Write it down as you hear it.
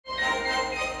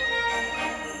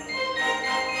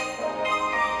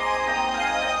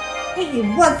Hey,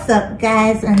 what's up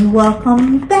guys, and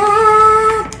welcome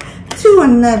back to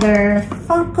another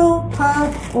Funko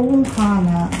Pop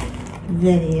Ohana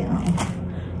video.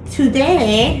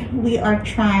 Today we are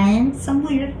trying some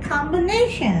weird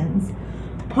combinations,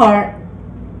 part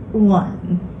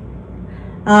 1.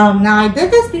 Now I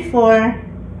did this before,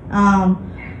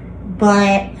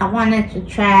 but I wanted to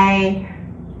try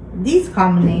these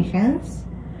combinations.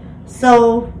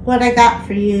 So what I got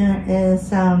for you is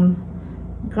some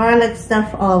garlic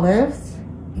stuffed olives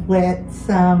with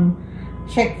some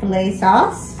Chick-fil-A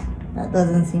sauce. That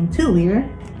doesn't seem too weird.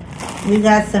 We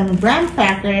got some graham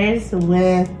crackers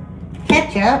with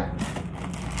ketchup.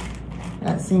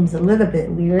 That seems a little bit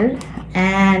weird.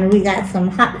 And we got some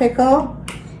hot pickle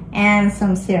and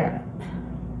some syrup.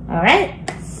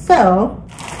 Alright, so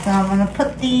I'm gonna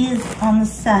put these on the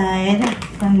side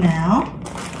for now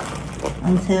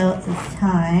until it's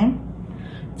time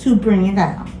to bring it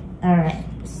out. Alright,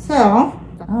 so,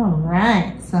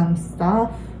 alright, some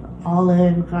stuffed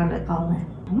olive, garlic olive.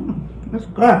 That's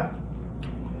good.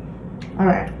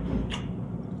 Alright.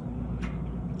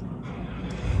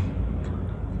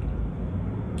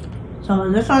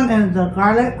 So this one is the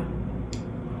garlic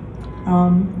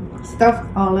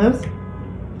stuffed olives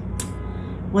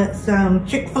with some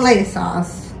Chick-fil-A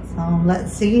sauce. So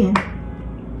let's see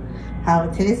how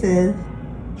it tastes.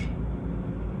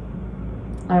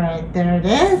 Alright, there it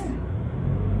is.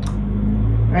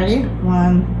 Ready?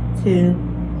 1, 2,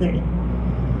 3.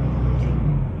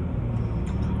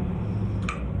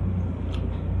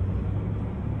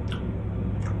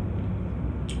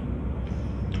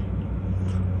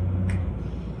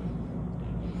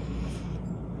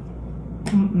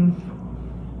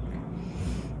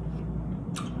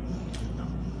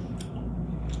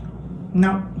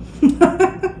 No.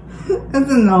 That's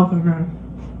a no for me.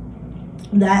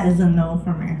 That is a no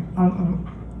for me.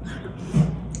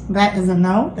 That is a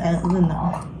no. That is a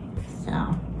no.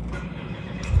 So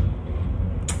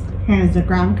here's the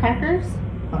graham crackers.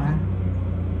 Hold on.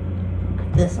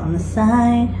 Put this on the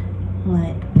side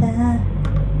like that.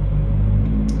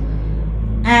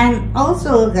 And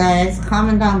also, guys,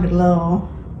 comment down below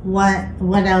what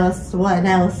else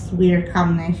weird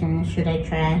combination should I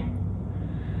try.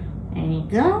 There you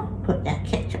go. Put that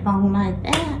ketchup on like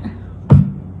that.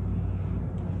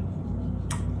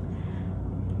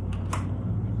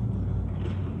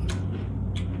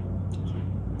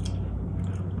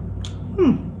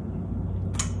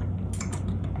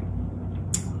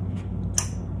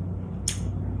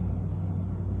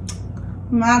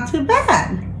 Not too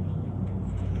bad.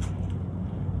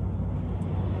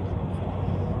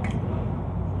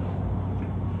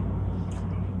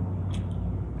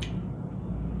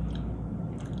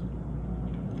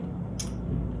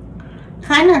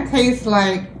 Kind of tastes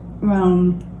like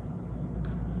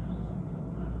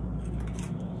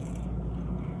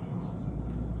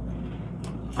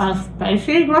a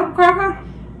spicy graham cracker.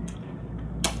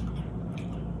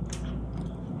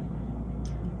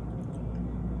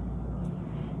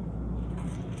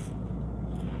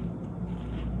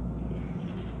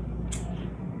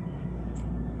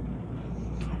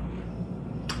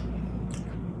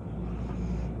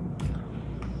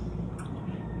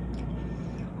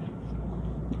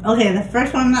 Okay, the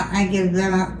first one I give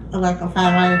them like a 5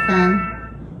 out of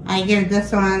 10. I give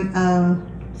this one a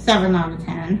 7 out of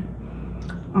 10.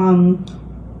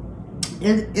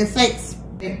 It's like,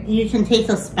 you can taste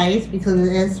the spice because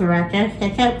it is sriracha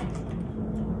ketchup,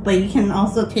 but you can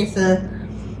also taste the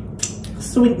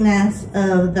sweetness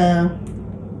of the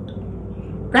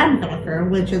graham cracker,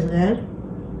 which is good.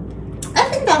 I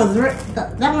think that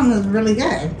one was really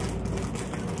good.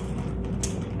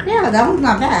 Yeah, that one's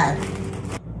not bad.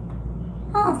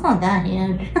 Oh, it's not that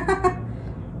huge.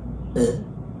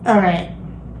 Alright.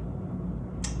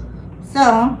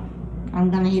 So, I'm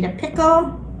gonna eat a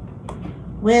pickle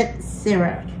with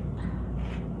syrup.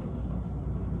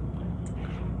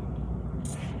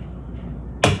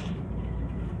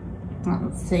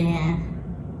 Let's see.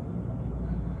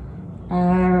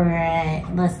 Alright,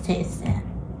 let's taste it.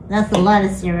 That's a lot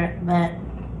of syrup, but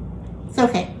it's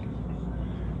okay.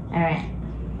 Alright.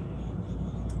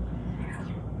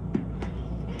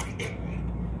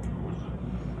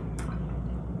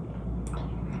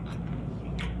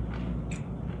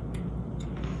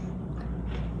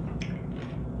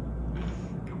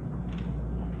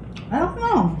 I don't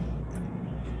know.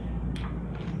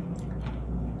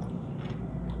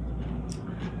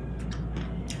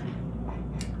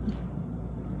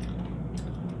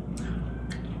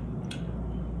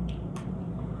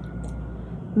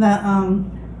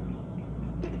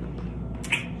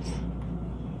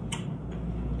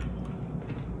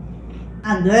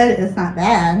 Not good, it's not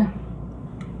bad.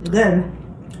 Good.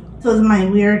 This was my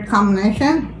weird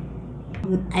combination.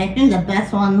 I think the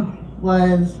best one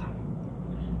was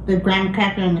the graham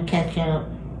cracker and the ketchup.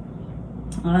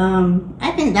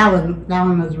 I think that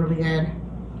one was really good.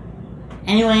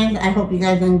 Anyways, I hope you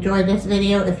guys enjoyed this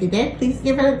video. If you did, please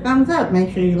give it a thumbs up.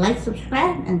 Make sure you like,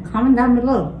 subscribe, and comment down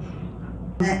below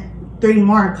 3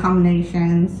 more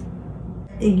combinations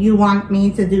you want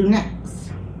me to do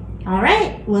next.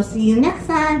 Alright, we'll see you next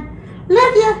time.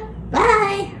 Love ya!